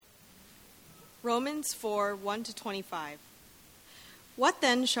Romans 4, 1-25. What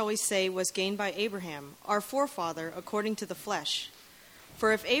then shall we say was gained by Abraham, our forefather, according to the flesh?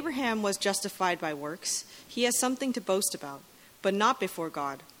 For if Abraham was justified by works, he has something to boast about, but not before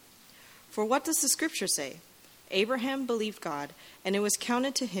God. For what does the Scripture say? Abraham believed God, and it was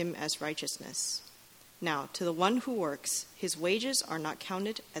counted to him as righteousness. Now, to the one who works, his wages are not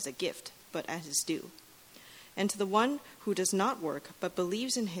counted as a gift, but as his due. And to the one who does not work, but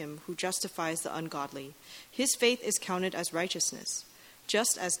believes in him who justifies the ungodly, his faith is counted as righteousness,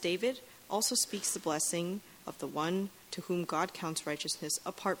 just as David also speaks the blessing of the one to whom God counts righteousness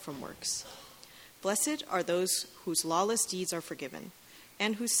apart from works. Blessed are those whose lawless deeds are forgiven,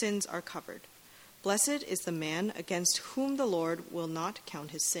 and whose sins are covered. Blessed is the man against whom the Lord will not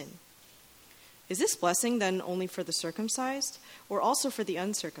count his sin. Is this blessing then only for the circumcised, or also for the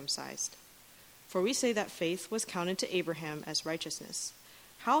uncircumcised? For we say that faith was counted to Abraham as righteousness.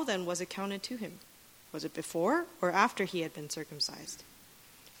 How then was it counted to him? Was it before or after he had been circumcised?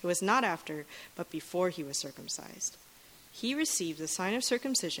 It was not after, but before he was circumcised. He received the sign of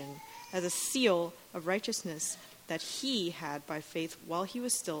circumcision as a seal of righteousness that he had by faith while he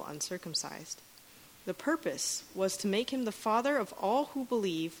was still uncircumcised. The purpose was to make him the father of all who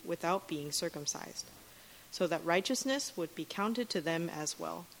believe without being circumcised, so that righteousness would be counted to them as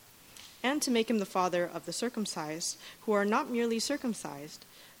well, and to make him the father of the circumcised, who are not merely circumcised,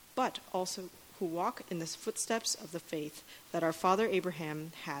 but also who walk in the footsteps of the faith that our father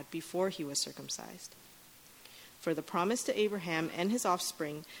Abraham had before he was circumcised. For the promise to Abraham and his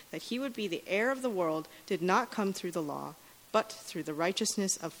offspring that he would be the heir of the world did not come through the law, but through the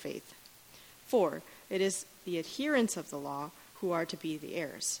righteousness of faith. For it is the adherents of the law who are to be the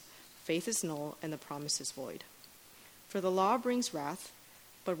heirs. Faith is null and the promise is void. For the law brings wrath,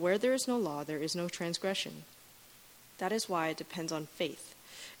 but where there is no law, there is no transgression. That is why it depends on faith,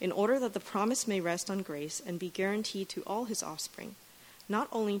 in order that the promise may rest on grace and be guaranteed to all his offspring, not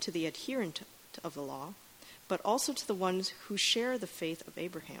only to the adherent of the law, but also to the ones who share the faith of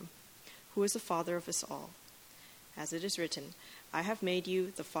Abraham, who is the father of us all. As it is written, I have made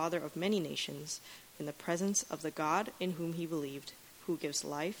you the father of many nations, in the presence of the God in whom he believed, who gives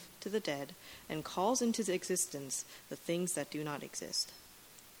life to the dead and calls into existence the things that do not exist.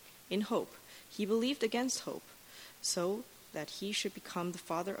 In hope, he believed against hope, so that he should become the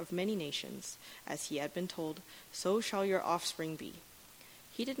father of many nations, as he had been told, so shall your offspring be.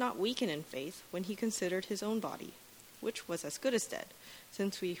 He did not weaken in faith when he considered his own body, which was as good as dead,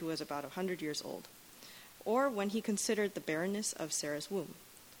 since he was about 100 years old, or when he considered the barrenness of Sarah's womb.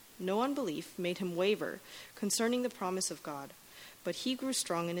 No unbelief made him waver concerning the promise of God, but he grew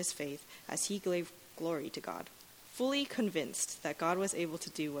strong in his faith as he gave glory to God, fully convinced that God was able to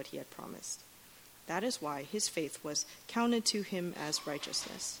do what he had promised. That is why his faith was counted to him as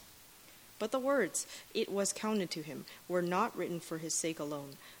righteousness. But the words, "it was counted to him," were not written for his sake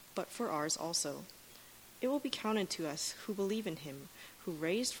alone, but for ours also. It will be counted to us who believe in him, who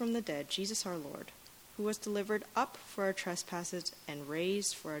raised from the dead Jesus our Lord, who was delivered up for our trespasses and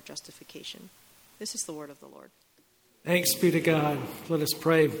raised for our justification. This is the word of the Lord. Thanks be to God. Let us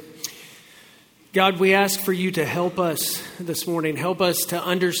pray. God, we ask for you to help us this morning. Help us to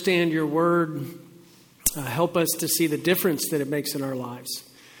understand your word. Help us to see the difference that it makes in our lives.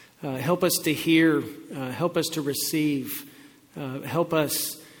 Help us to hear. Help us to receive. Help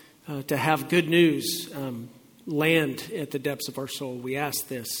us to have good news land at the depths of our soul. We ask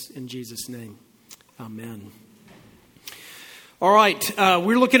this in Jesus' name. Amen. All right.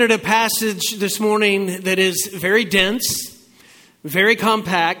 We're looking at a passage this morning that is very dense, very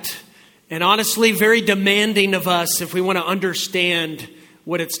compact, and honestly very demanding of us if we want to understand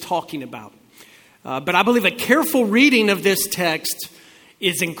what it's talking about. But I believe a careful reading of this text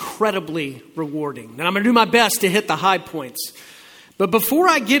is incredibly rewarding. And I'm going to do my best to hit the high points. But before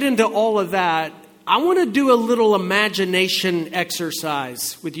I get into all of that, I want to do a little imagination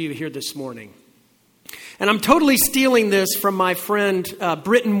exercise with you here this morning. And I'm totally stealing this from my friend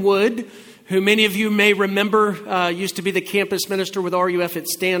Britton Wood, who many of you may remember used to be the campus minister with RUF at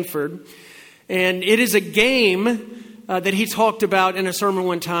Stanford. And it is a game that he talked about in a sermon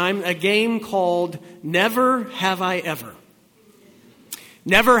one time, a game called Never Have I Ever.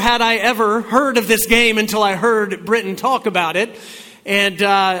 Never had I ever heard of this game until I heard Britton talk about it. And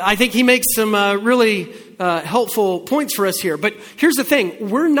I think he makes some really helpful points for us here. But here's the thing.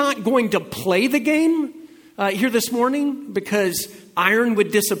 We're not going to play the game here this morning because Iron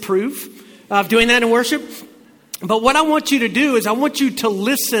would disapprove of doing that in worship. But what I want you to do is I want you to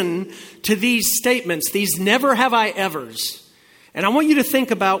listen to these statements, these never have I evers. And I want you to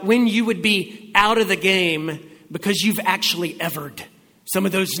think about when you would be out of the game because you've actually evered Some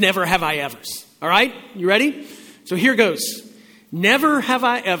of those never have I evers. All right? You ready? So here goes. Never have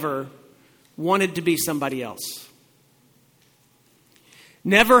I ever wanted to be somebody else.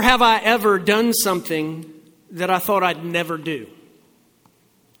 Never have I ever done something that I thought I'd never do.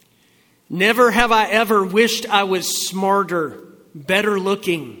 Never have I ever wished I was smarter, better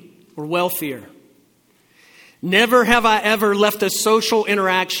looking, or wealthier. Never have I ever left a social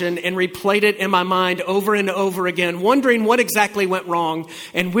interaction and replayed it in my mind over and over again, wondering what exactly went wrong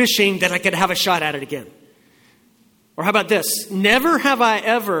and wishing that I could have a shot at it again. Or how about this? Never have I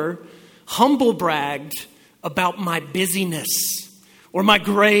ever humble bragged about my busyness or my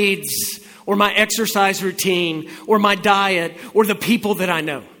grades or my exercise routine or my diet or the people that I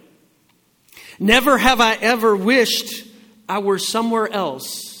know. Never have I ever wished I were somewhere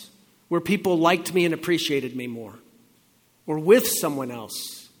else where people liked me and appreciated me more, or with someone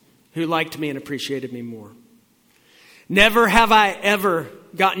else who liked me and appreciated me more. Never have I ever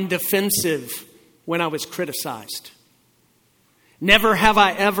gotten defensive when I was criticized. Never have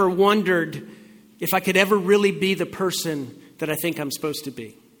I ever wondered if I could ever really be the person that I think I'm supposed to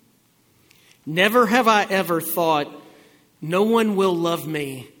be. Never have I ever thought, no one will love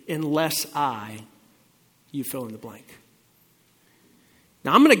me unless you fill in the blank.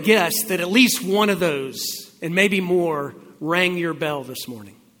 Now, I'm going to guess that at least one of those, and maybe more, rang your bell this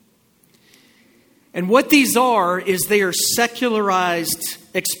morning. And what these are is they are secularized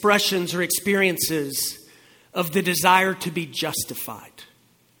expressions or experiences of the desire to be justified.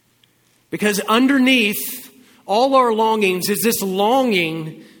 Because underneath all our longings is this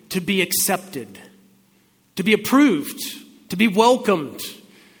longing to be accepted, to be approved, to be welcomed,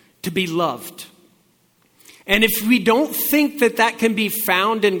 to be loved. And if we don't think that that can be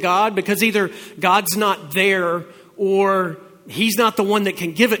found in God, because either God's not there or He's not the one that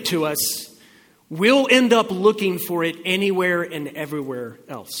can give it to us, we'll end up looking for it anywhere and everywhere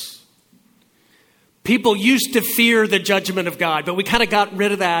else. People used to fear the judgment of God, but we kind of got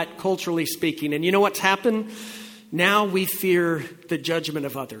rid of that, culturally speaking. And you know what's happened? Now we fear the judgment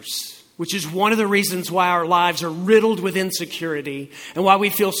of others, which is one of the reasons why our lives are riddled with insecurity and why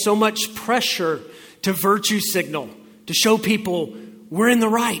we feel so much pressure to virtue signal, to show people we're in the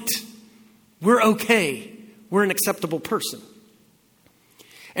right, we're okay, we're an acceptable person.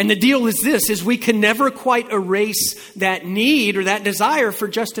 And the deal is this, is we can never quite erase that need or that desire for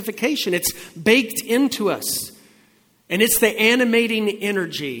justification. It's baked into us. And it's the animating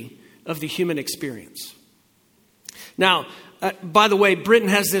energy of the human experience. Now, by the way, Britton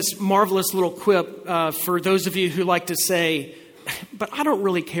has this marvelous little quip for those of you who like to say, but I don't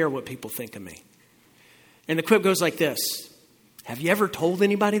really care what people think of me. And the quip goes like this. Have you ever told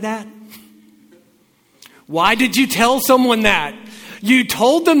anybody that? Why did you tell someone that? You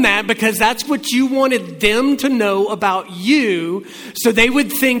told them that because that's what you wanted them to know about you, so they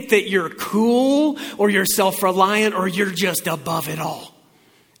would think that you're cool or you're self-reliant or you're just above it all.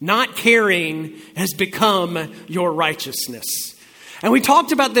 Not caring has become your righteousness. And we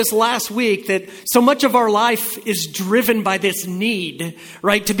talked about this last week, that so much of our life is driven by this need,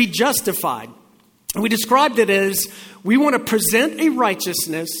 right, to be justified. And we described it as we want to present a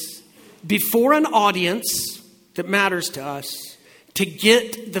righteousness before an audience that matters to us to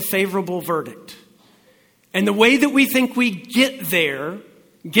get the favorable verdict. And the way that we think we get there,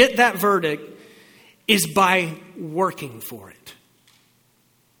 get that verdict, is by working for it.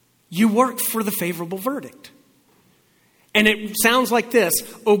 You work for the favorable verdict. And it sounds like this: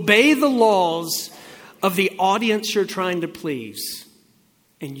 obey the laws of the audience you're trying to please,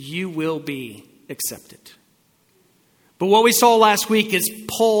 and you will be accepted. But what we saw last week is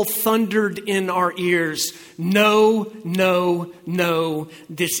Paul thundered in our ears, no, no, no,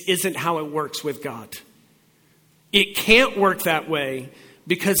 this isn't how it works with God. It can't work that way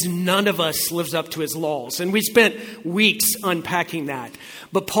because none of us lives up to his laws. And we spent weeks unpacking that.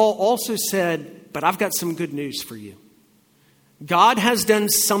 But Paul also said, but I've got some good news for you. God has done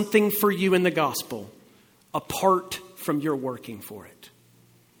something for you in the gospel apart from your working for it.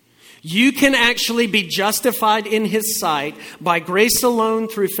 You can actually be justified in his sight by grace alone,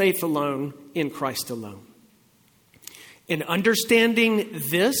 through faith alone, in Christ alone. And understanding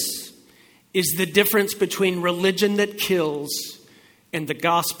this is the difference between religion that kills and the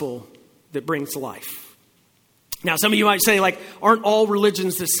gospel that brings life. Now, some of you might say, like, aren't all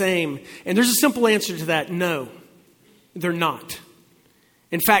religions the same? And there's a simple answer to that. No, they're not.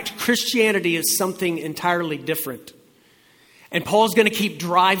 In fact, Christianity is something entirely different. And Paul's going to keep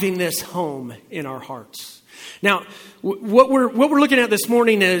driving this home in our hearts. Now, what we're looking at this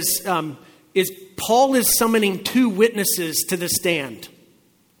morning is Paul is summoning two witnesses to the stand.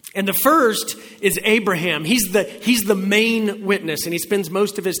 And the first is Abraham. He's the main witness, and he spends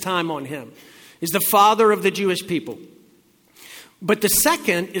most of his time on him. He's the father of the Jewish people. But the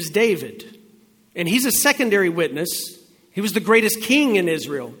second is David, and he's a secondary witness. He was the greatest king in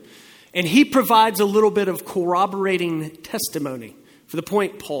Israel, and he provides a little bit of corroborating testimony for the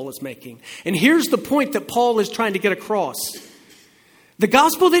point Paul is making. And here's the point that Paul is trying to get across. The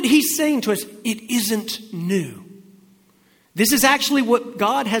gospel that he's saying to us, it isn't new. This is actually what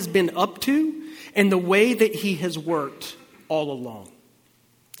God has been up to and the way that he has worked all along.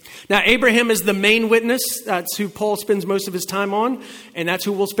 Now, Abraham is the main witness. That's who Paul spends most of his time on, and that's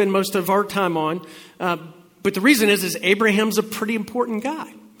who we'll spend most of our time on. But the reason is Abraham's a pretty important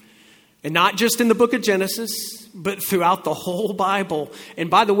guy. And not just in the book of Genesis, but throughout the whole Bible. And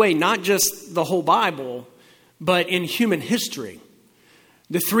by the way, not just the whole Bible, but in human history.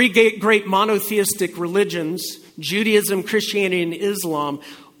 The three great monotheistic religions, Judaism, Christianity, and Islam,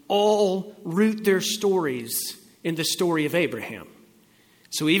 all root their stories in the story of Abraham.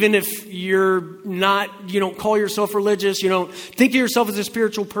 So even if you don't call yourself religious, you don't think of yourself as a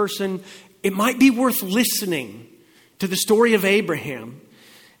spiritual person, it might be worth listening to the story of Abraham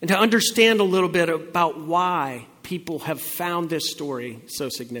and to understand a little bit about why people have found this story so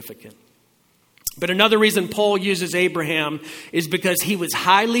significant. But another reason Paul uses Abraham is because he was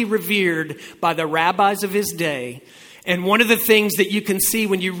highly revered by the rabbis of his day. And one of the things that you can see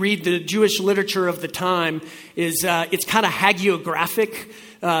when you read the Jewish literature of the time is it's kind of hagiographic.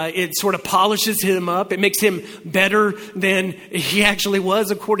 It sort of polishes him up. It makes him better than he actually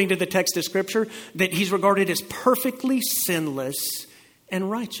was according to the text of Scripture, that he's regarded as perfectly sinless and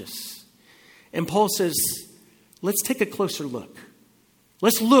righteous. And Paul says, let's take a closer look.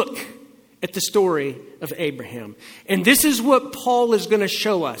 Let's look at the story of Abraham. And this is what Paul is going to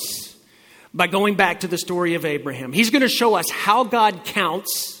show us by going back to the story of Abraham. He's going to show us how God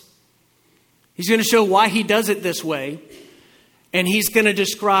counts. He's going to show why he does it this way. And he's going to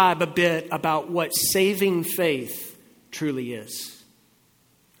describe a bit about what saving faith truly is.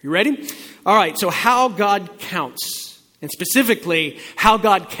 You ready? All right, so how God counts, and specifically how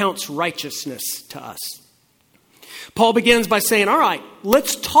God counts righteousness to us. Paul begins by saying, all right,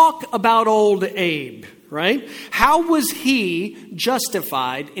 let's talk about old Abe, right? How was he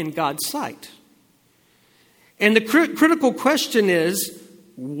justified in God's sight? And the critical question is,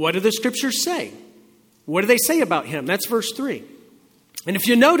 what do the scriptures say? What do they say about him? That's verse 3. And if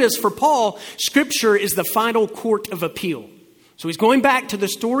you notice, for Paul, Scripture is the final court of appeal. So he's going back to the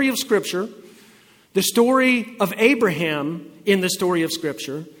story of Scripture, the story of Abraham in the story of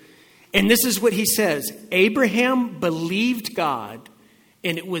Scripture. And this is what he says. Abraham believed God,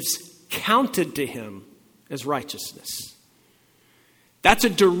 and it was counted to him as righteousness. That's a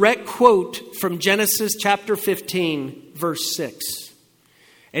direct quote from Genesis chapter 15, verse 6.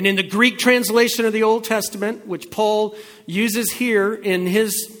 And in the Greek translation of the Old Testament, which Paul uses here in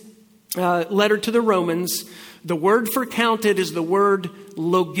his letter to the Romans, the word for counted is the word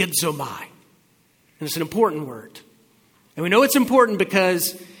logizomai. And it's an important word. And we know it's important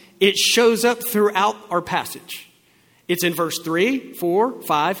because it shows up throughout our passage. It's in verse 3, 4,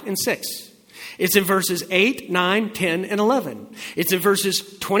 5, and 6. It's in verses 8, 9, 10, and 11. It's in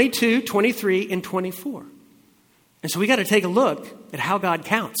verses 22, 23, and 24. And so we got to take a look at how God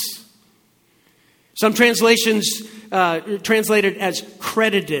counts. Some translations translate it as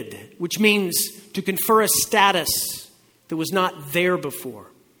credited, which means to confer a status that was not there before.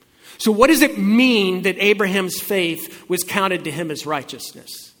 So what does it mean that Abraham's faith was counted to him as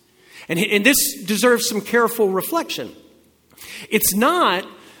righteousness? And this deserves some careful reflection. It's not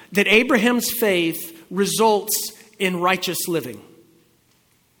that Abraham's faith results in righteous living.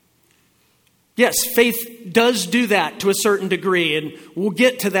 Yes, faith does do that to a certain degree, and we'll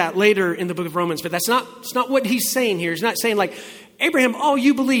get to that later in the book of Romans, but it's not what he's saying here. He's not saying like, Abraham, oh,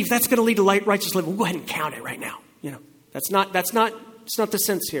 you believe that's going to lead to righteous living. We'll go ahead and count it right now. You know, it's not the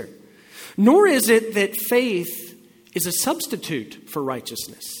sense here. Nor is it that faith is a substitute for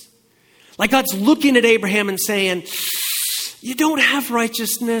righteousness. Like God's looking at Abraham and saying, you don't have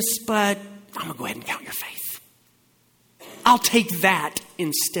righteousness, but I'm going to go ahead and count your faith. I'll take that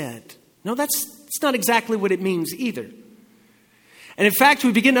instead. No, that's not exactly what it means either. And in fact,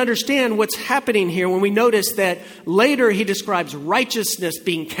 we begin to understand what's happening here when we notice that later he describes righteousness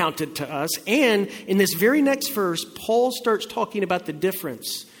being counted to us. And in this very next verse, Paul starts talking about the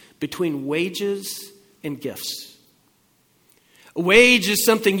difference between wages and gifts. A wage is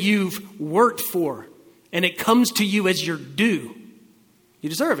something you've worked for, and it comes to you as your due. You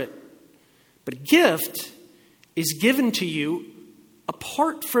deserve it. But a gift is given to you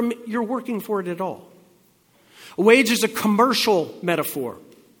apart from your working for it at all. A wage is a commercial metaphor.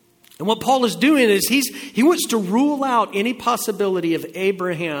 And what Paul is doing is he wants to rule out any possibility of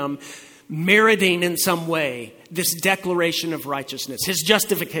Abraham meriting in some way this declaration of righteousness, his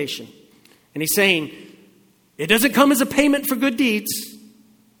justification. And he's saying, it doesn't come as a payment for good deeds.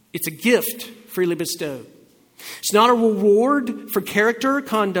 It's a gift freely bestowed. It's not a reward for character or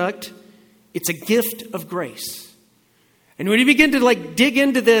conduct. It's a gift of grace. And when you begin to dig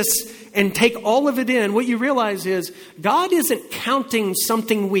into this and take all of it in, what you realize is God isn't counting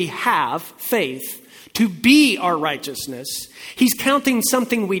something we have, faith, to be our righteousness. He's counting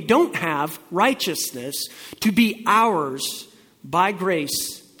something we don't have, righteousness, to be ours by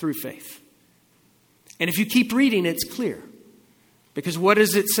grace through faith. And if you keep reading, it's clear. Because what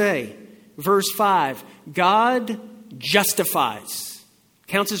does it say? Verse 5, God justifies,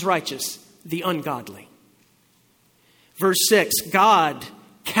 counts as righteous, the ungodly. Verse 6, God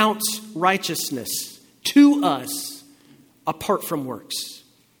counts righteousness to us apart from works.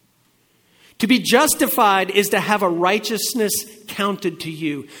 To be justified is to have a righteousness counted to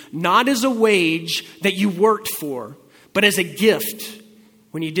you, not as a wage that you worked for, but as a gift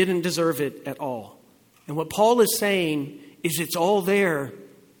when you didn't deserve it at all. And what Paul is saying is it's all there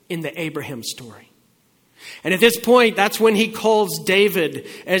in the Abraham story. And at this point, that's when he calls David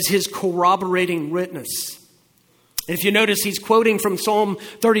as his corroborating witness. And if you notice, he's quoting from Psalm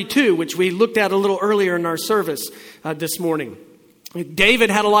 32, which we looked at a little earlier in our service this morning. David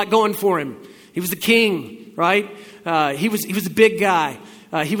had a lot going for him. He was the king, right? He was a big guy.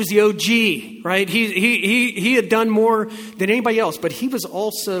 He was the OG, right? He had done more than anybody else, but he was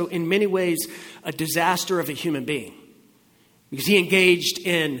also in many ways a disaster of a human being because he engaged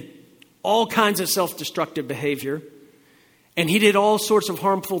in all kinds of self-destructive behavior, and he did all sorts of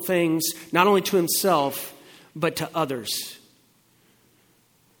harmful things, not only to himself, but to others.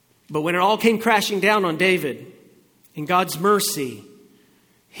 But when it all came crashing down on David, in God's mercy,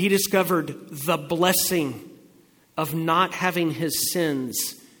 he discovered the blessing of not having his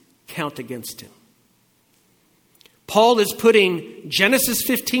sins count against him. Paul is putting Genesis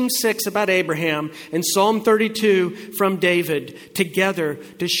 15:6 about Abraham and Psalm 32 from David together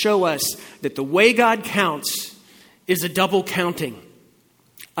to show us that the way God counts is a double counting.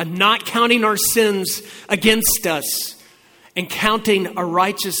 A not counting our sins against us and counting a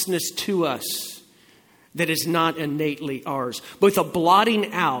righteousness to us that is not innately ours. Both a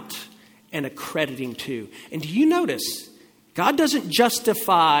blotting out and a crediting to. And do you notice, God doesn't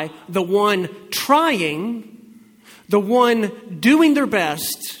justify the one trying, the one doing their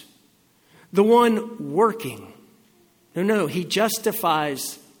best, the one working. No, he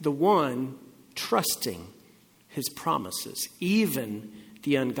justifies the one trusting his promises, even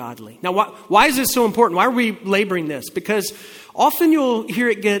the ungodly. Now, why is this so important? Why are we laboring this? Because often you'll hear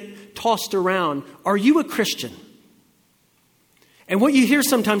it get tossed around. Are you a Christian? And what you hear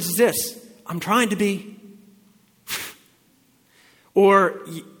sometimes is this: I'm trying to be. Or,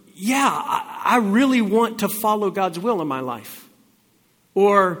 yeah, I really want to follow God's will in my life.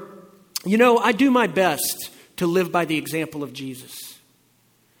 Or, I do my best to live by the example of Jesus.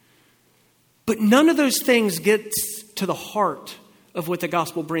 But none of those things gets to the heart of what the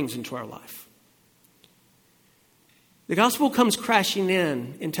gospel brings into our life. The gospel comes crashing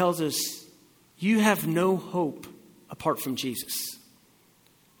in and tells us, you have no hope apart from Jesus.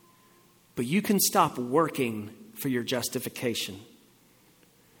 But you can stop working for your justification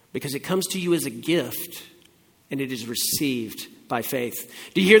because it comes to you as a gift and it is received by faith.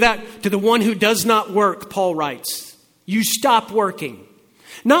 Do you hear that? To the one who does not work, Paul writes, you stop working.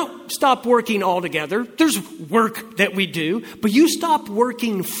 Not stop working altogether. There's work that we do, but you stop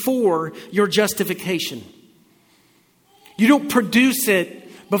working for your justification. You don't produce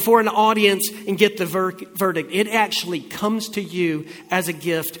it before an audience and get the verdict. It actually comes to you as a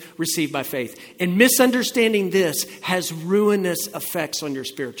gift received by faith. And misunderstanding this has ruinous effects on your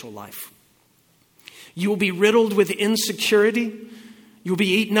spiritual life. You will be riddled with insecurity. You'll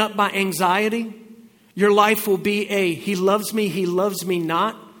be eaten up by anxiety. Your life will be he loves me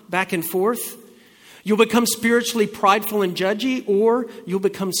not, back and forth. You'll become spiritually prideful and judgy, or you'll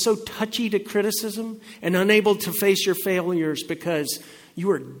become so touchy to criticism and unable to face your failures because you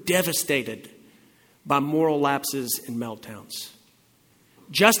are devastated by moral lapses and meltdowns.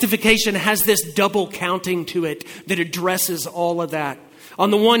 Justification has this double counting to it that addresses all of that.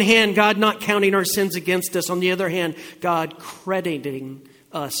 On the one hand, God not counting our sins against us. On the other hand, God crediting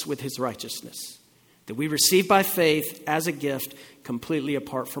us with his righteousness that we receive by faith as a gift, completely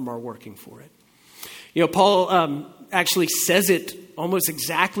apart from our working for it. Paul actually says it almost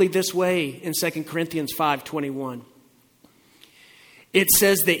exactly this way in 2 Corinthians 5:21. It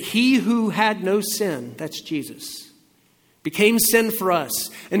says that he who had no sin, that's Jesus, became sin for us,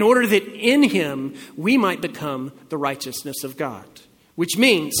 in order that in him we might become the righteousness of God. Which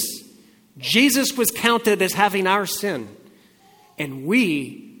means Jesus was counted as having our sin, and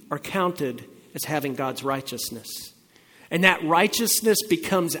we are counted as having God's righteousness. And that righteousness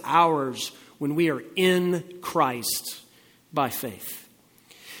becomes ours when we are in Christ by faith.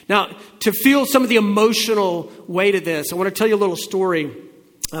 Now, to feel some of the emotional weight of this, I want to tell you a little story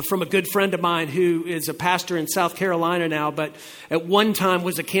from a good friend of mine who is a pastor in South Carolina now, but at one time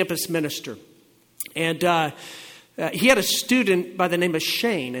was a campus minister. And he had a student by the name of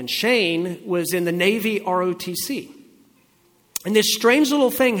Shane, and Shane was in the Navy ROTC. And this strange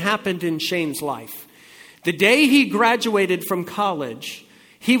little thing happened in Shane's life. The day he graduated from college,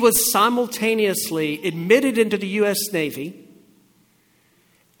 he was simultaneously admitted into the U.S. Navy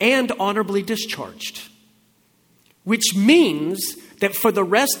and honorably discharged, which means that for the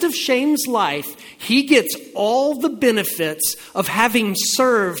rest of Shane's life, he gets all the benefits of having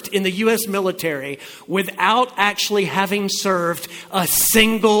served in the U.S. military without actually having served a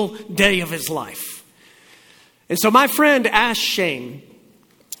single day of his life. And so my friend asked Shane,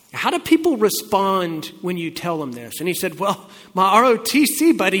 how do people respond when you tell them this? And he said, well, my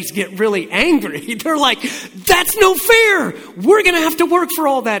ROTC buddies get really angry. They're like, that's no fair. We're going to have to work for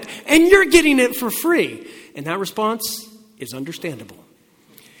all that, and you're getting it for free. And that response is understandable.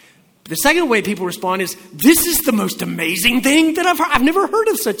 The second way people respond is, this is the most amazing thing that I've heard. I've never heard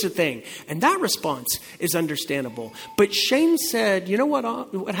of such a thing. And that response is understandable. But Shane said, you know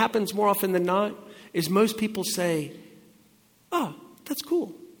what happens more often than not is most people say, oh, that's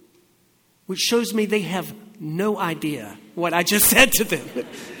cool. Which shows me they have no idea what I just said to them.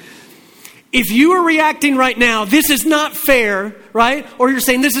 If you are reacting right now, this is not fair, right? Or you're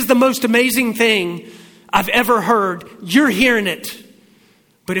saying this is the most amazing thing I've ever heard, you're hearing it.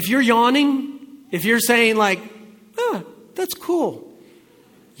 But if you're yawning, if you're saying like, that's cool,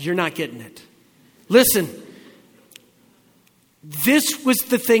 you're not getting it. Listen, this was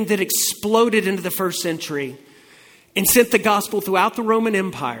the thing that exploded into the first century and sent the gospel throughout the Roman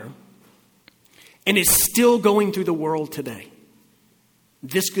Empire and is still going through the world today.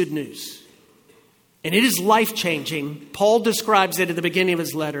 This good news. And it is life-changing. Paul describes it at the beginning of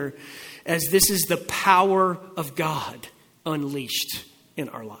his letter as this is the power of God unleashed in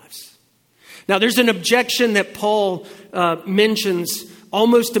our lives. Now, there's an objection that Paul mentions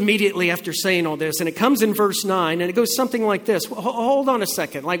almost immediately after saying all this, and it comes in verse 9, and it goes something like this. Hold on a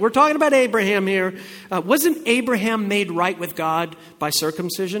second. Like, we're talking about Abraham here. Wasn't Abraham made right with God by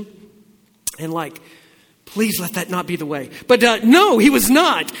circumcision? And like, please let that not be the way. But no, he was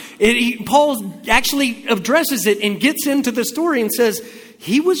not. Paul actually addresses it and gets into the story and says,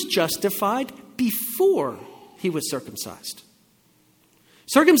 he was justified before he was circumcised.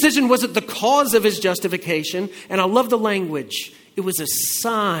 Circumcision wasn't the cause of his justification, and I love the language. It was a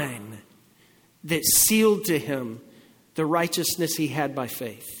sign that sealed to him the righteousness he had by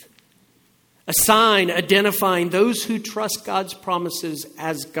faith. A sign identifying those who trust God's promises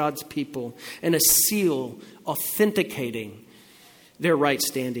as God's people, and a seal authenticating their right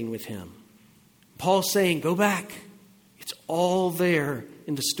standing with him. Paul's saying, go back. It's all there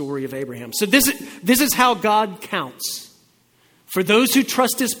in the story of Abraham. So this is how God counts. For those who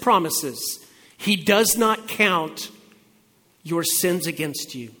trust his promises, he does not count your sins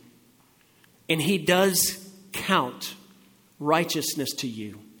against you. And he does count righteousness to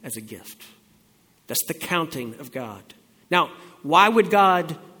you as a gift. That's the counting of God. Now, why would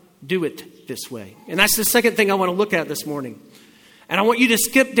God do it this way? And that's the second thing I want to look at this morning. And I want you to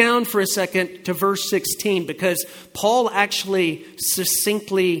skip down for a second to verse 16, because Paul actually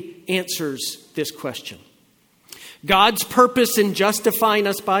succinctly answers this question. God's purpose in justifying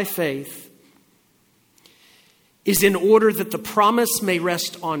us by faith is in order that the promise may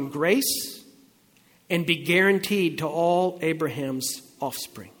rest on grace and be guaranteed to all Abraham's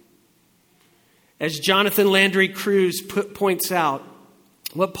offspring. As Jonathan Landry Cruz points out,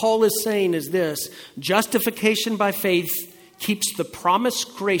 what Paul is saying is this: justification by faith keeps the promise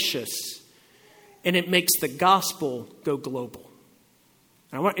gracious, and it makes the gospel go global.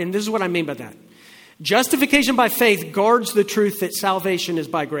 And this is what I mean by that. Justification by faith guards the truth that salvation is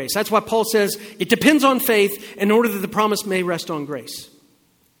by grace. That's why Paul says it depends on faith in order that the promise may rest on grace.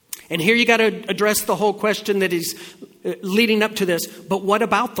 And here you got to address the whole question that is leading up to this. But what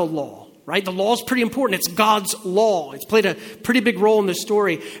about the law? Right? The law is pretty important. It's God's law. It's played a pretty big role in this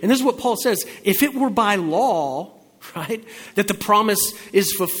story. And this is what Paul says. If it were by law, right, that the promise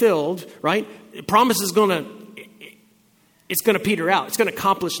is fulfilled, right? The promise is going to peter out. It's going to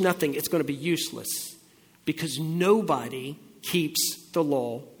accomplish nothing. It's going to be useless because nobody keeps the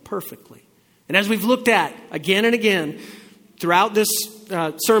law perfectly. And as we've looked at again and again, Throughout this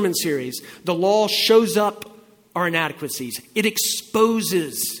sermon series, the law shows up our inadequacies. It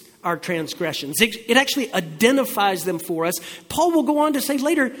exposes our transgressions. It actually identifies them for us. Paul will go on to say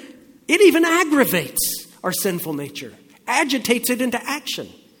later, it even aggravates our sinful nature, agitates it into action.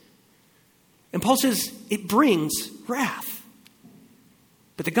 And Paul says it brings wrath.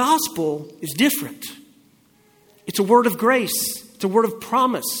 But the gospel is different. It's a word of grace. It's a word of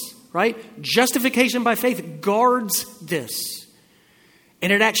promise, right? Justification by faith guards this.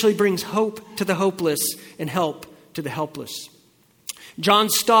 And it actually brings hope to the hopeless and help to the helpless. John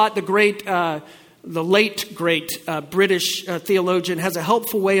Stott, the late great British theologian, has a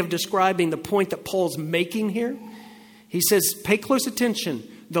helpful way of describing the point that Paul's making here. He says, pay close attention.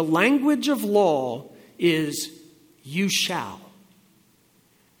 The language of law is you shall.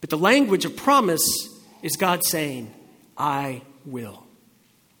 But the language of promise is God saying, I will.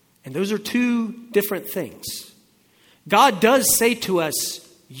 And those are two different things. God does say to us,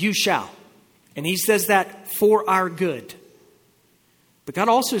 you shall. And he says that for our good. But God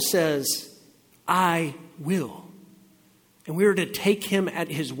also says, I will. And we are to take him at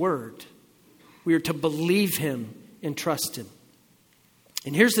his word. We are to believe him and trust him.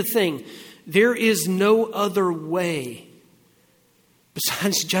 And here's the thing. There is no other way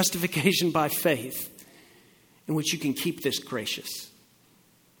besides justification by faith in which you can keep this gracious.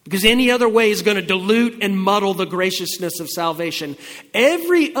 Because any other way is going to dilute and muddle the graciousness of salvation.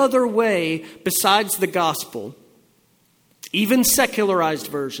 Every other way besides the gospel, even secularized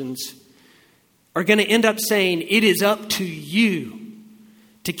versions, are going to end up saying it is up to you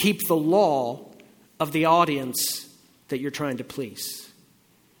to keep the law of the audience that you're trying to please.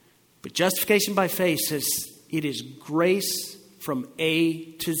 But justification by faith says it is grace from A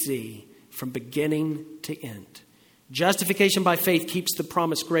to Z, from beginning to end. Justification by faith keeps the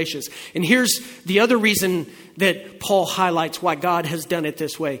promise gracious. And here's the other reason that Paul highlights why God has done it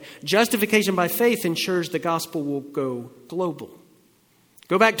this way. Justification by faith ensures the gospel will go global.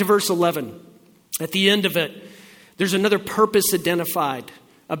 Go back to verse 11. At the end of it, there's another purpose identified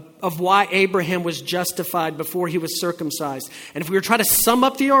of why Abraham was justified before he was circumcised. And if we were trying to sum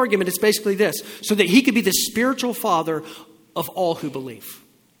up the argument, it's basically this: so that he could be the spiritual father of all who believe.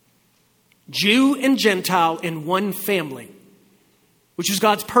 Jew and Gentile in one family, which was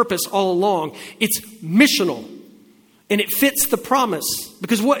God's purpose all along. It's missional, and it fits the promise.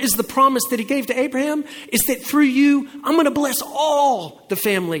 Because what is the promise that he gave to Abraham? Is that through you, I'm going to bless all the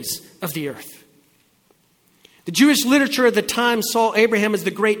families of the earth. The Jewish literature of the time saw Abraham as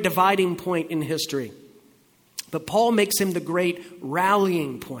the great dividing point in history. But Paul makes him the great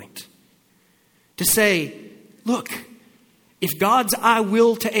rallying point. To say, look, if God's I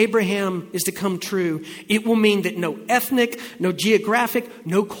will to Abraham is to come true, it will mean that no ethnic, no geographic,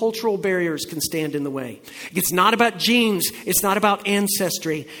 no cultural barriers can stand in the way. It's not about genes. It's not about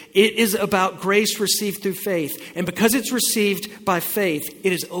ancestry. It is about grace received through faith. And because it's received by faith,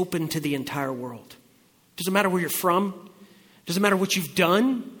 it is open to the entire world. It doesn't matter where you're from. It doesn't matter what you've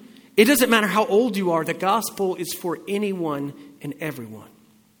done. It doesn't matter how old you are. The gospel is for anyone and everyone.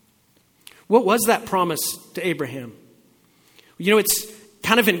 What was that promise to Abraham? You know, it's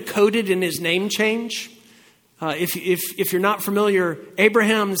kind of encoded in his name change. If you're not familiar,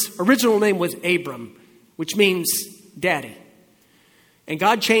 Abraham's original name was Abram, which means daddy. And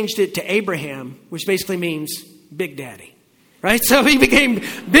God changed it to Abraham, which basically means big daddy. Right? So he became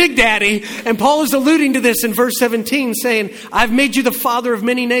Big Daddy. And Paul is alluding to this in verse 17, saying, I've made you the father of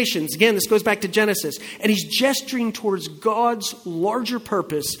many nations. Again, this goes back to Genesis. And he's gesturing towards God's larger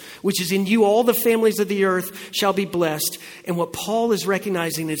purpose, which is in you all the families of the earth shall be blessed. And what Paul is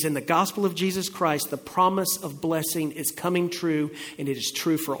recognizing is in the gospel of Jesus Christ, the promise of blessing is coming true, and it is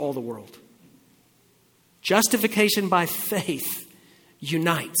true for all the world. Justification by faith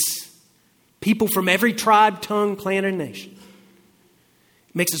unites people from every tribe, tongue, clan, and nation.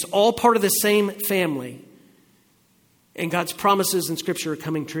 Makes us all part of the same family. And God's promises in Scripture are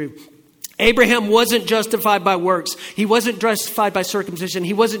coming true. Abraham wasn't justified by works. He wasn't justified by circumcision.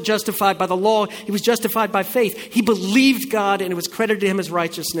 He wasn't justified by the law. He was justified by faith. He believed God and it was credited to him as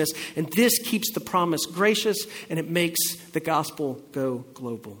righteousness. And this keeps the promise gracious and it makes the gospel go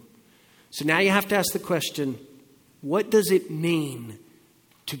global. So now you have to ask the question, what does it mean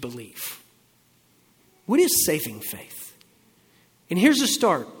to believe? What is saving faith? And here's a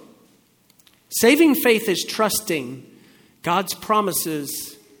start. Saving faith is trusting God's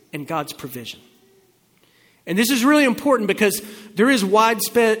promises and God's provision. And this is really important because there is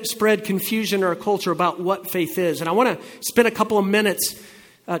widespread confusion in our culture about what faith is. And I want to spend a couple of minutes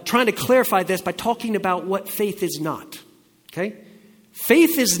trying to clarify this by talking about what faith is not. Okay?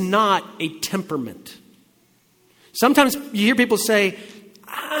 Faith is not a temperament. Sometimes you hear people say,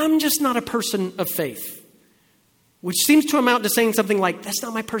 I'm just not a person of faith, which seems to amount to saying something like, that's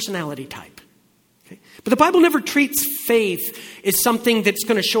not my personality type. Okay? But the Bible never treats faith as something that's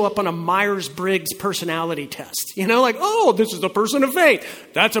going to show up on a Myers-Briggs personality test. You know, like, oh, this is a person of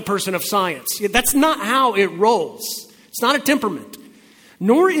faith. That's a person of science. That's not how it rolls. It's not a temperament.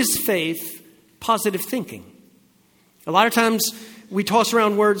 Nor is faith positive thinking. A lot of times we toss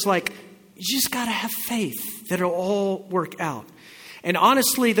around words like, you just got to have faith that it'll all work out. And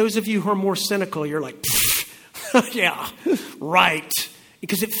honestly, those of you who are more cynical, you're like, yeah, right.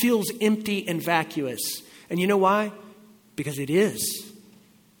 Because it feels empty and vacuous. And you know why? Because it is.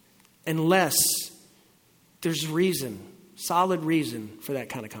 Unless there's reason, solid reason for that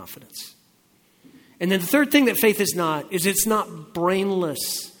kind of confidence. And then the third thing that faith is not, is it's not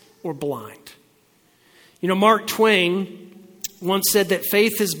brainless or blind. You know, Mark Twain once said that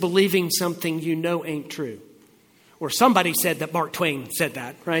faith is believing something you know ain't true. Or somebody said that Mark Twain said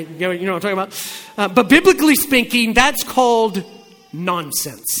that, right? You know what I'm talking about? But biblically speaking, that's called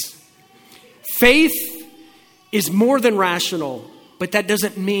nonsense. Faith is more than rational, but that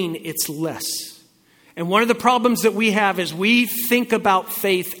doesn't mean it's less. And one of the problems that we have is we think about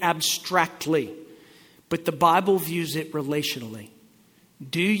faith abstractly, but the Bible views it relationally.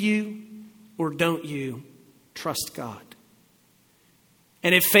 Do you or don't you trust God?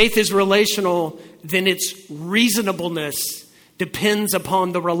 And if faith is relational, then its reasonableness depends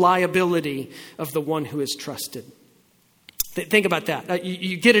upon the reliability of the one who is trusted. Think about that.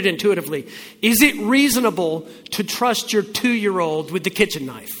 You get it intuitively. Is it reasonable to trust your 2-year-old with the kitchen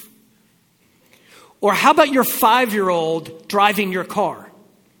knife? Or how about your 5-year-old driving your car?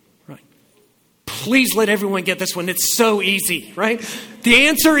 Right. Please let everyone get this one. It's so easy, right? The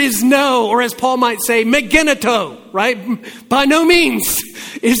answer is no, or as Paul might say, megenito, right? By no means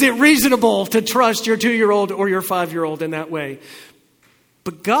is it reasonable to trust your 2-year-old or your 5-year-old in that way.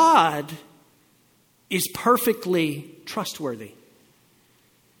 But God is perfectly trustworthy.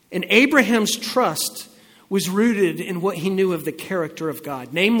 And Abraham's trust was rooted in what he knew of the character of God,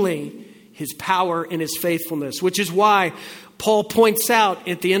 namely his power and his faithfulness, which is why Paul points out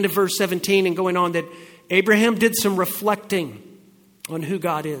at the end of verse 17 and going on that Abraham did some reflecting on who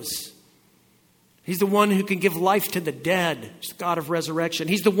God is. He's the one who can give life to the dead. He's the God of resurrection.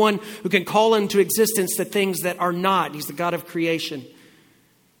 He's the one who can call into existence the things that are not. He's the God of creation.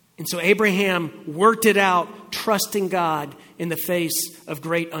 And so Abraham worked it out, trusting God in the face of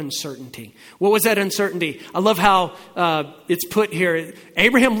great uncertainty. What was that uncertainty? I love how it's put here.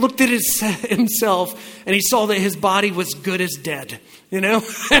 Abraham looked at himself and he saw that his body was good as dead. You know,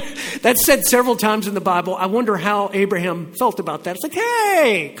 that's said several times in the Bible. I wonder how Abraham felt about that. It's like,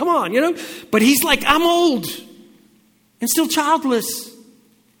 hey, come on, you know. But he's like, I'm old and still childless.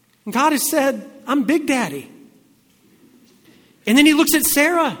 And God has said, I'm Big Daddy. And then he looks at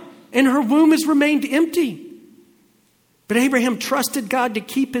Sarah and her womb has remained empty. But Abraham trusted God to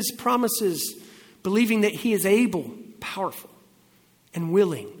keep his promises, believing that he is able, powerful, and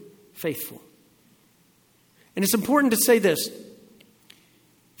willing, faithful. And it's important to say this.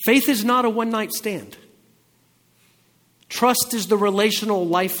 Faith is not a one-night stand. Trust is the relational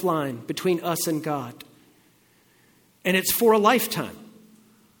lifeline between us and God. And it's for a lifetime.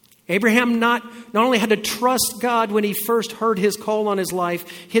 Abraham not only had to trust God when he first heard his call on his life,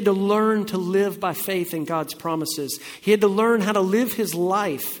 he had to learn to live by faith in God's promises. He had to learn how to live his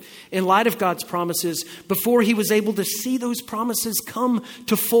life in light of God's promises before he was able to see those promises come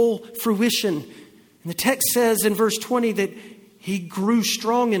to full fruition. And the text says in verse 20 that he grew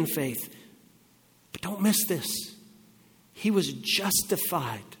strong in faith. But don't miss this. He was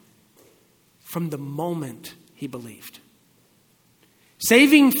justified from the moment he believed.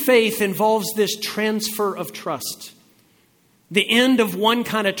 Saving faith involves this transfer of trust. The end of one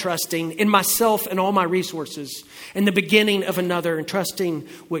kind of trusting in myself and all my resources, and the beginning of another, and trusting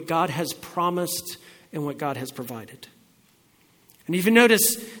what God has promised and what God has provided. And if you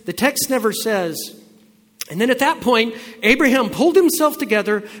notice, the text never says, and then at that point, Abraham pulled himself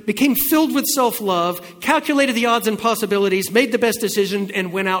together, became filled with self-love, calculated the odds and possibilities, made the best decision,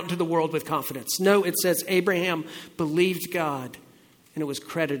 and went out into the world with confidence. No, it says Abraham believed God, and it was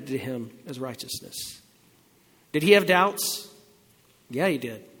credited to him as righteousness. Did he have doubts? Yeah, he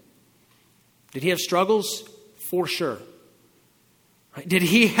did. Did he have struggles? For sure. Right? Did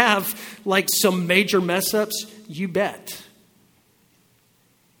he have like some major mess ups? You bet.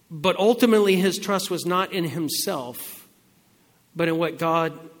 But ultimately his trust was not in himself, but in what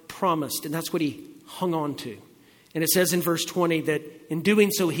God promised. And that's what he hung on to. And it says in verse 20 that in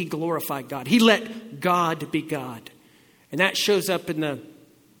doing so, he glorified God. He let God be God. And that shows up in the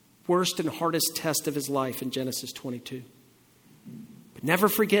worst and hardest test of his life in Genesis 22. But never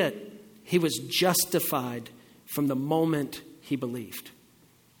forget, he was justified from the moment he believed.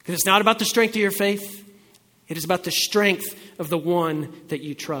 Because it's not about the strength of your faith. It is about the strength of the one that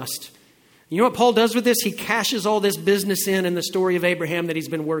you trust. You know what Paul does with this? He cashes all this business in the story of Abraham that he's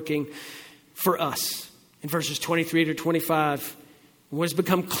been working for us. In verses 23 to 25, what has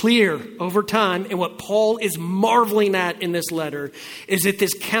become clear over time, and what Paul is marveling at in this letter, is that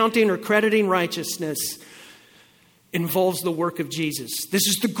this counting or crediting righteousness involves the work of Jesus. This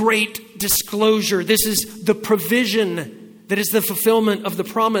is the great disclosure. This is the provision that is the fulfillment of the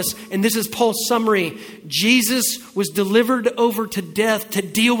promise. And this is Paul's summary. Jesus was delivered over to death to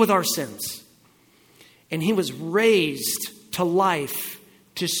deal with our sins. And he was raised to life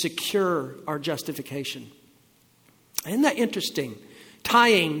to secure our justification. Isn't that interesting?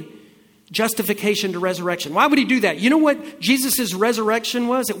 Tying justification to resurrection. Why would he do that? You know what Jesus' resurrection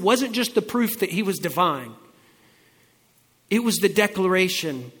was? It wasn't just the proof that he was divine. It was the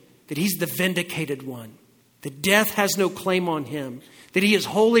declaration that he's the vindicated one. That death has no claim on him. That he is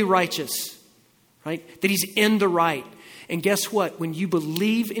wholly righteous. Right? That he's in the right. And guess what? When you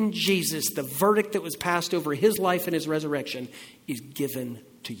believe in Jesus, the verdict that was passed over his life and his resurrection is given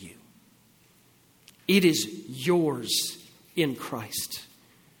to you. It is yours in Christ.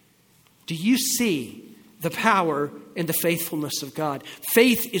 Do you see the power and the faithfulness of God?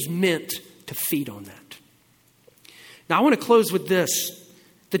 Faith is meant to feed on that. Now I want to close with this.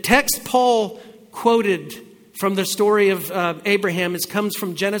 The text Paul quoted from the story of Abraham comes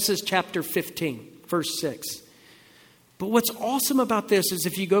from Genesis chapter 15, verse 6. But what's awesome about this is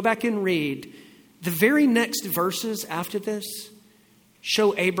if you go back and read, the very next verses after this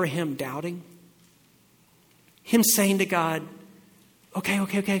show Abraham doubting. Him saying to God,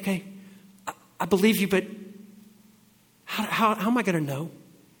 okay. I believe you, but how am I going to know?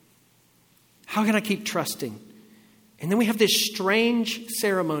 How can I keep trusting? And then we have this strange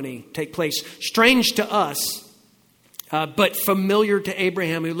ceremony take place. Strange to us, but familiar to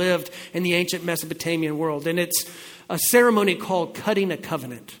Abraham who lived in the ancient Mesopotamian world. And it's a ceremony called cutting a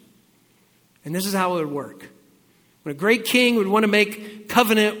covenant. And this is how it would work. When a great king would want to make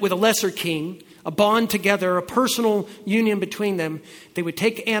covenant with a lesser king, a bond together, a personal union between them, they would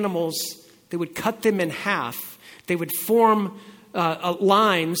take animals, they would cut them in half, they would form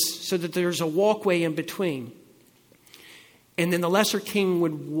lines so that there's a walkway in between. And then the lesser king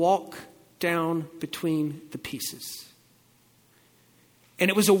would walk down between the pieces. And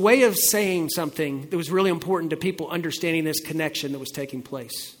it was a way of saying something that was really important to people understanding this connection that was taking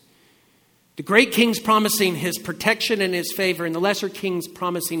place. The great king's promising his protection and his favor, and the lesser king's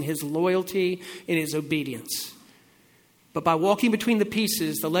promising his loyalty and his obedience. But by walking between the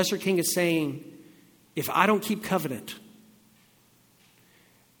pieces, the lesser king is saying, if I don't keep covenant,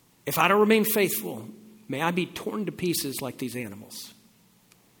 if I don't remain faithful, may I be torn to pieces like these animals.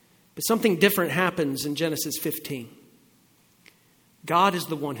 But something different happens in Genesis 15. God is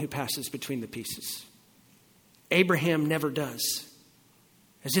the one who passes between the pieces. Abraham never does.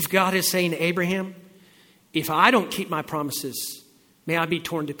 As if God is saying to Abraham, if I don't keep my promises, may I be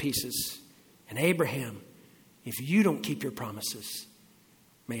torn to pieces. And Abraham, if you don't keep your promises,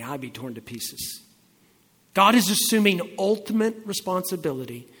 may I be torn to pieces. God is assuming ultimate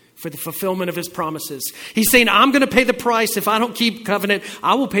responsibility for the fulfillment of his promises. He's saying, I'm going to pay the price if I don't keep covenant.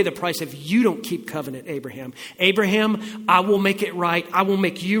 I will pay the price if you don't keep covenant, Abraham. Abraham, I will make it right. I will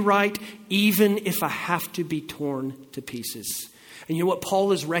make you right, even if I have to be torn to pieces. And you know what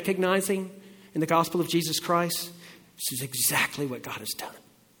Paul is recognizing in the gospel of Jesus Christ? This is exactly what God has done.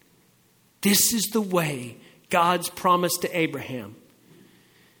 This is the way God's promise to Abraham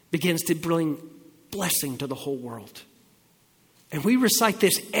begins to bring blessing to the whole world. And we recite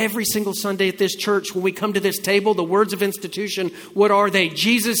this every single Sunday at this church. When we come to this table, the words of institution, what are they?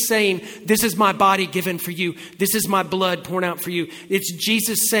 Jesus saying, this is my body given for you. This is my blood poured out for you. It's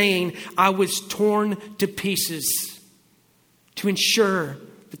Jesus saying, I was torn to pieces to ensure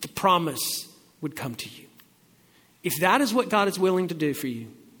that the promise would come to you. If that is what God is willing to do for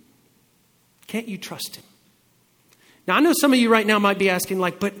you, can't you trust him? Now, I know some of you right now might be asking,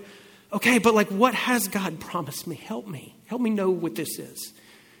 but what has God promised me? Help me. Help me know what this is.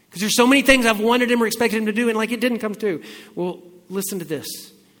 Because there's so many things I've wanted him or expected him to do, and it didn't come through. Well, listen to this.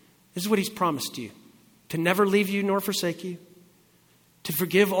 This is what he's promised you. To never leave you nor forsake you. To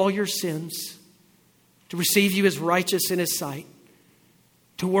forgive all your sins. To receive you as righteous in his sight.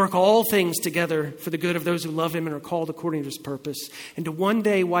 To work all things together for the good of those who love him and are called according to his purpose. And to one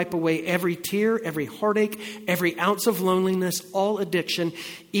day wipe away every tear, every heartache, every ounce of loneliness, all addiction,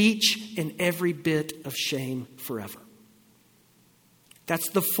 each and every bit of shame forever. That's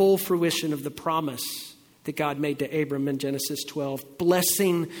the full fruition of the promise that God made to Abram in Genesis 12,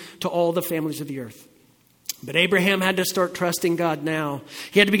 blessing to all the families of the earth. But Abraham had to start trusting God now.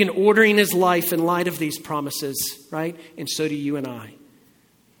 He had to begin ordering his life in light of these promises, right? And so do you and I.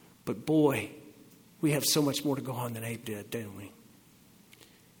 But boy, we have so much more to go on than Abe did, don't we?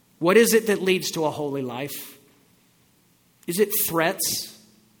 What is it that leads to a holy life? Is it threats?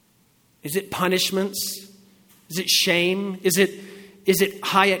 Is it punishments? Is it shame? Is it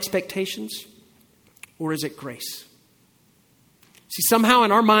high expectations? Or is it grace? See, somehow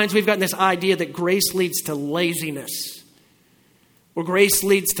in our minds, we've gotten this idea that grace leads to laziness, or grace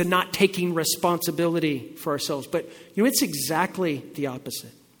leads to not taking responsibility for ourselves. But it's exactly the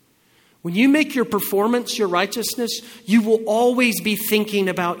opposite. When you make your performance your righteousness, you will always be thinking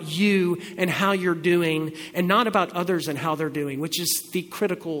about you and how you're doing, and not about others and how they're doing, which is the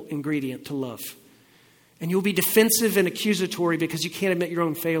critical ingredient to love. And you'll be defensive and accusatory because you can't admit your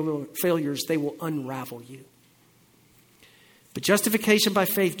own failures. They will unravel you. But justification by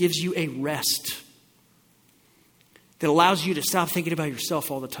faith gives you a rest that allows you to stop thinking about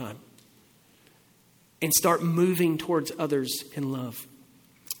yourself all the time and start moving towards others in love.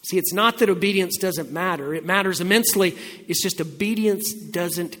 See, it's not that obedience doesn't matter. It matters immensely. It's just obedience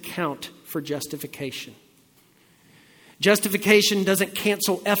doesn't count for justification. Justification doesn't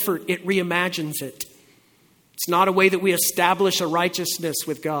cancel effort. It reimagines it. It's not a way that we establish a righteousness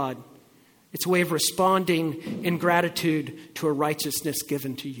with God. It's a way of responding in gratitude to a righteousness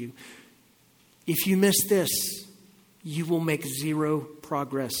given to you. If you miss this, you will make zero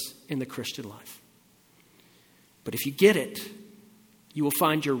progress in the Christian life. But if you get it, you will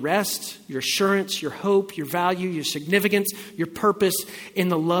find your rest, your assurance, your hope, your value, your significance, your purpose in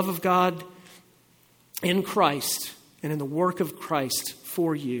the love of God in Christ and in the work of Christ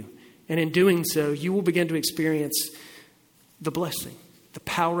for you. And in doing so, you will begin to experience the blessing, the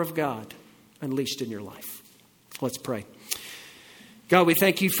power of God unleashed in your life. Let's pray. God, we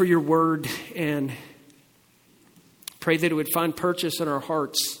thank you for your word and pray that it would find purchase in our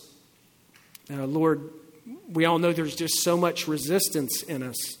hearts. Lord, we all know there's just so much resistance in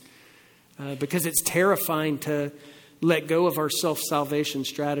us because it's terrifying to let go of our self-salvation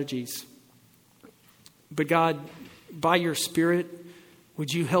strategies. But God, by your Spirit,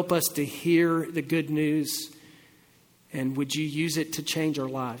 would you help us to hear the good news, and would you use it to change our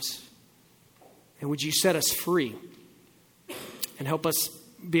lives? And would you set us free and help us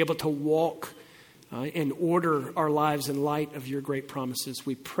be able to walk and order our lives in light of your great promises?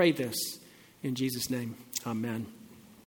 We pray this in Jesus' name. Amen.